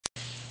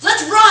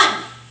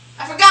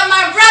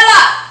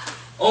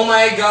Oh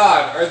my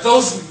God, are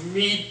those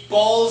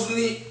meatballs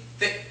in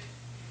the...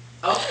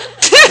 Oh.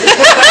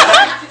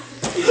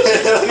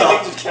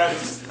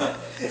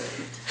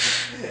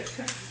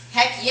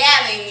 Heck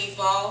yeah, they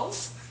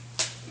meatballs.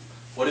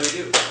 What do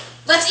we do?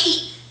 Let's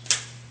eat.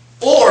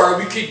 Or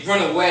we could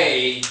run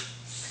away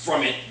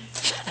from it.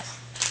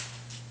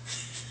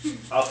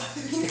 Oh.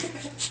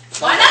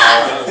 Why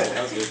not?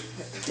 That was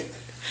good.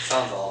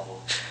 Sounds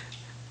awful.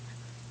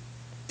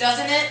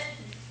 Doesn't it?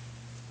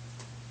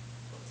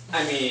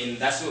 I mean,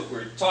 that's what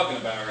we're talking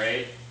about,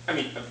 right? I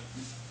mean...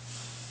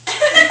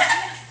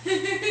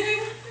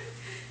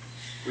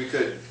 We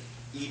could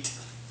eat.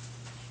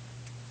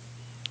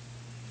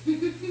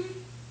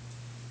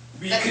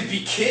 We could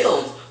be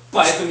killed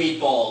by the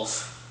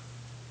meatballs.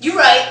 You're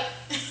right.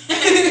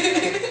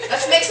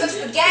 Let's make some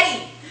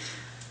spaghetti.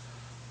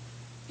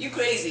 You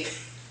crazy.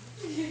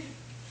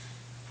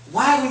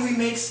 Why would we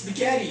make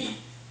spaghetti?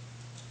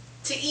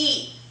 To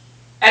eat.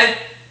 And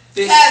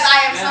this... Because I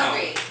am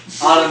hungry.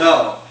 I don't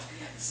know.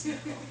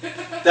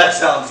 That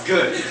sounds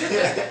good.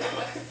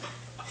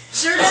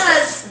 Sure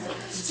does.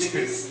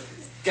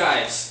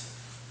 Guys.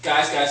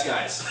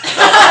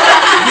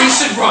 We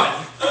should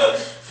run.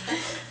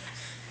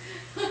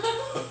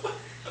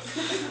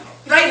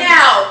 Right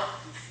now.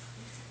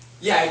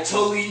 Yeah, I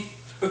totally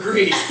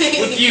agree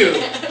with you,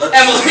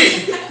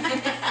 Emily.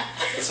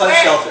 Let's find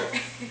shelter.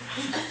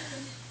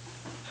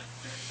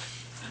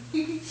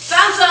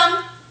 Found some.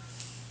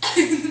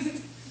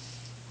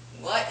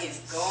 What is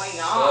going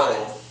on?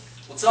 So,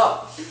 what's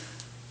up?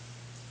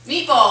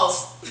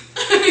 Meatballs.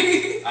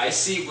 I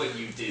see what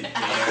you did there,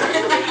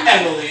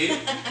 Emily.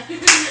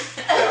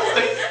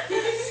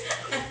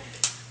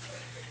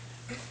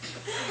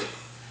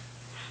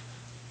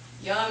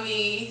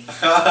 Yummy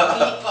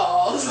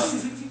meatballs.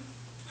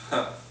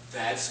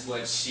 That's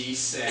what she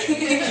said.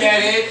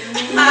 Get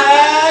it,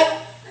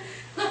 Matt?